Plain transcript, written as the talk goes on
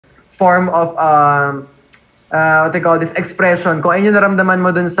form of what they call this, expression. Kung ayun yung naramdaman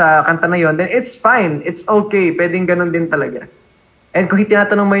mo dun sa kanta na yun, then it's fine. It's okay. Pwedeng ganun din talaga. And kung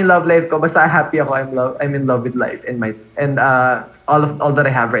tinatanong mo yung love life ko, basta happy ako, I'm in love with life and all that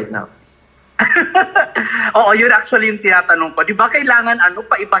I have right now. Oo, yun actually yung tinatanong ko. Di ba kailangan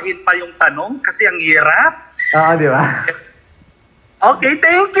paibahin pa yung tanong? Kasi ang hirap. Oo, di ba? Okay,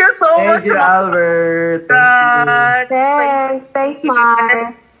 thank you so much. Thank you, Albert. Thank you. Thanks,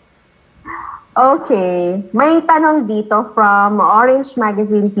 Mars. Okay, may tanong dito from Orange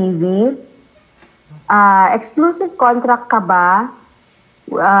Magazine TV. Exclusive contract ka ba?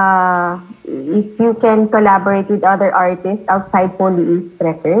 If you can collaborate with other artists outside Poly East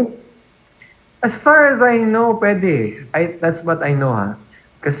Records? As far as I know, pwede. That's what I know, ha.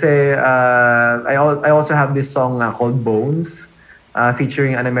 Kasi I also have this song called Bones,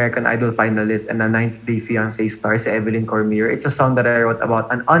 featuring an American Idol finalist and a 90-Day Fiancé star, si Evelyn Cormier. It's a song that I wrote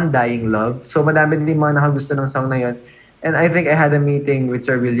about an undying love. So madami din mga nakagusto ng song na yun. And I think I had a meeting with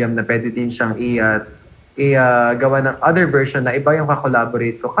Sir William na pwede din siyang gawa ng other version na iba yung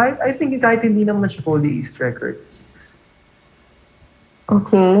kakolaborate ko. I think kahit hindi naman siya Poly East Records.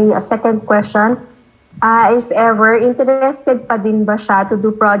 Okay, a second question. If ever, interested pa din ba siya to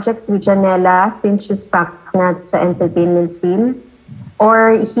do projects with Janela since she's back na sa entertainment scene?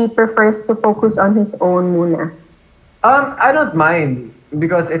 Or he prefers to focus on his own muna? I don't mind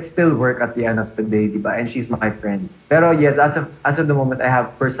because it's still work at the end of the day, diba? And she's my friend. Pero yes, as of the moment, I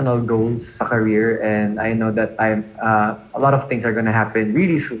have personal goals sa career, and I know that a lot of things are gonna happen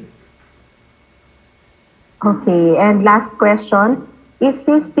really soon. Okay, and last question. Is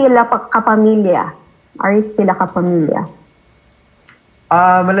he still a kapamilya? Are you still a kapamilya?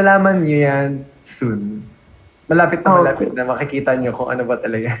 Malalaman niyo yan soon. Malapit na makikita niyo kung ano ba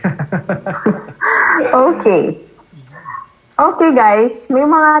talaga. Okay. Okay, guys. May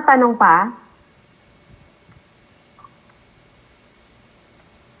mga tanong pa?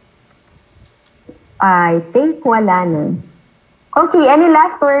 I think wala na. Okay, any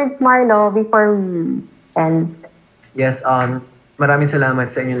last words, Marlo, before we end? Yes, maraming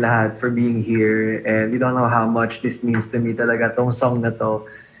salamat sa inyong lahat for being here. And you don't know how much this means to me talaga, tong song na to.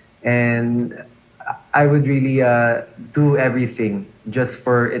 And I would really do everything just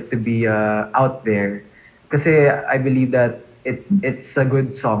for it to be out there. Kasi I believe that it's a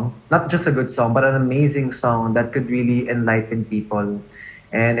good song. Not just a good song, but an amazing song that could really enlighten people.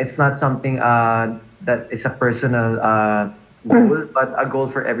 And it's not something that is a personal goal, but a goal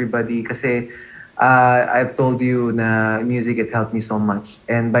for everybody. Kasi I've told you na music, it helped me so much.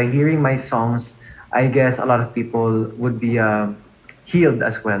 And by hearing my songs, I guess a lot of people would be healed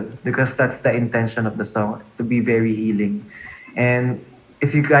as well, because that's the intention of the song, to be very healing. And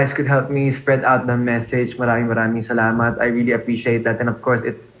if you guys could help me spread out the message, maraming salamat. I really appreciate that. And of course,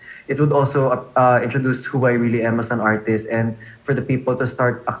 it would also introduce who I really am as an artist, and for the people to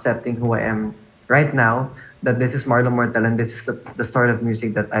start accepting who I am right now, that this is Marlo Mortel and this is the sort of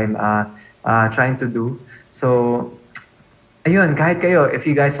music that I'm trying to do. So, ayun, kahit kayo, if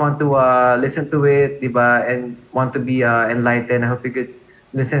you guys want to listen to it, diba, and want to be enlightened, I hope you could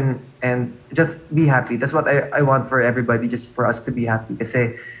listen and just be happy. That's what I want for everybody, just for us to be happy.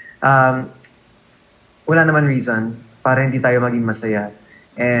 Kasi wala naman reason para hindi tayo maging masaya.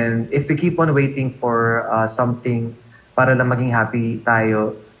 And if we keep on waiting for something para lang maging happy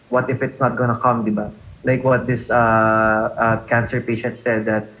tayo, what if it's not gonna come, diba? Like what this cancer patient said,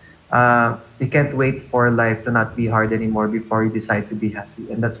 that you can't wait for life to not be hard anymore before you decide to be happy.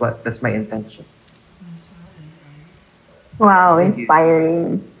 And that's my intention. Wow,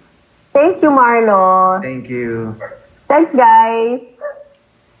 inspiring. Thank you, Marlo. Thank you. Thanks, guys.